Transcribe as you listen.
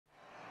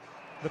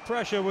The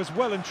pressure was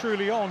well and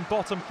truly on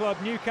bottom club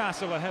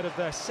Newcastle ahead of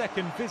their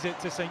second visit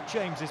to St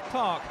James's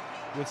Park,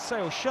 with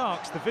Sale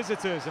Sharks the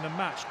visitors in a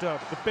match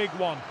dubbed the Big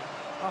One.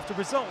 After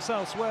results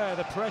elsewhere,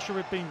 the pressure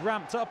had been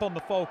ramped up on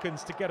the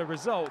Falcons to get a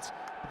result,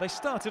 but they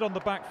started on the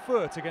back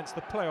foot against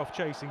the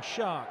playoff-chasing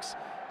Sharks.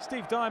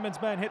 Steve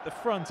Diamond's men hit the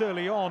front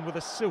early on with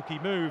a silky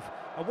move.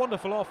 A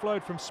wonderful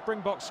offload from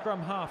Springbok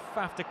scrum half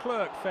Faf de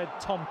Klerk fed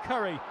Tom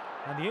Curry,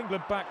 and the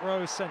England back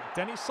row sent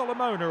Dennis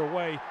Solomona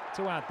away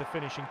to add the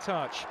finishing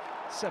touch.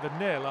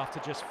 7-0 after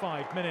just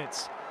 5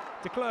 minutes.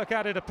 De Klerk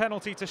added a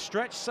penalty to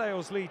stretch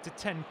Sale's lead to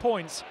 10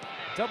 points.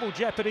 Double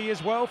jeopardy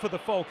as well for the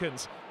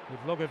Falcons, with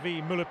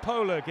Logavi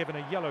Mulipola given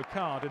a yellow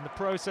card in the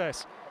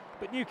process.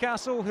 But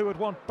Newcastle, who had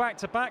won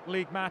back-to-back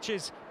league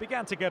matches,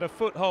 began to get a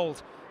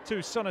foothold. 2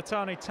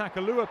 Sonatane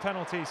Takalua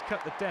penalties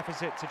cut the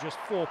deficit to just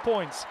 4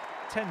 points,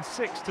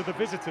 10-6 to the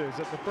visitors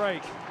at the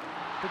break.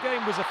 The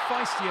game was a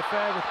feisty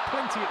affair with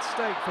plenty at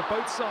stake for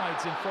both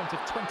sides in front of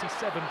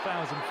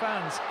 27,000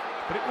 fans,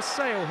 but it was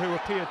Sale who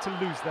appeared to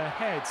lose their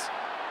heads.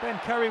 Ben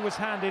Curry was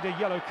handed a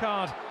yellow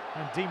card,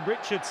 and Dean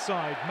Richards'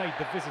 side made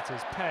the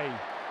visitors pay.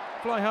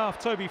 Fly half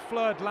Toby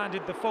Flood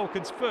landed the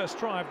Falcons' first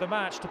try of the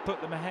match to put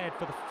them ahead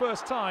for the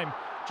first time,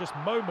 just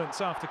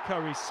moments after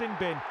Curry's sin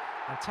bin,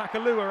 and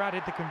Takalua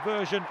added the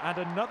conversion and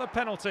another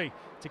penalty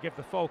to give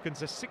the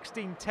Falcons a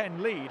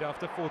 16-10 lead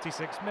after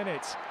 46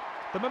 minutes.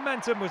 The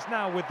momentum was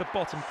now with the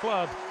bottom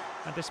club,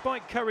 and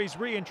despite Curry's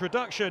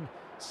reintroduction,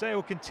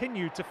 Sale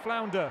continued to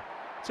flounder.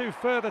 2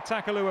 further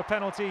Takalua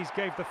penalties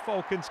gave the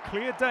Falcons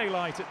clear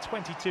daylight at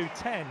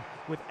 22-10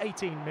 with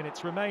 18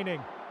 minutes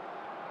remaining.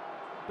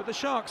 But the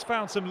Sharks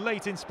found some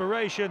late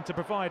inspiration to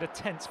provide a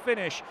tense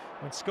finish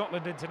when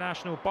Scotland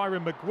international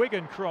Byron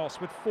McGuigan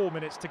crossed with 4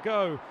 minutes to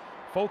go.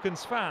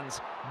 Falcons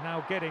fans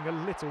now getting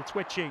a little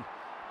twitchy.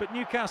 But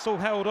Newcastle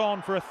held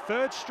on for a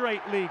 3rd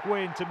straight league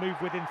win to move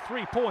within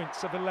 3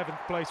 points of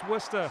 11th place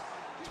Worcester.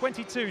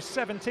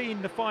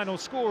 22-17 the final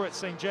score at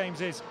St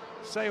James's.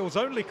 Sale's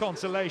only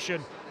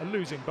consolation, a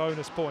losing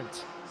bonus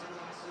point.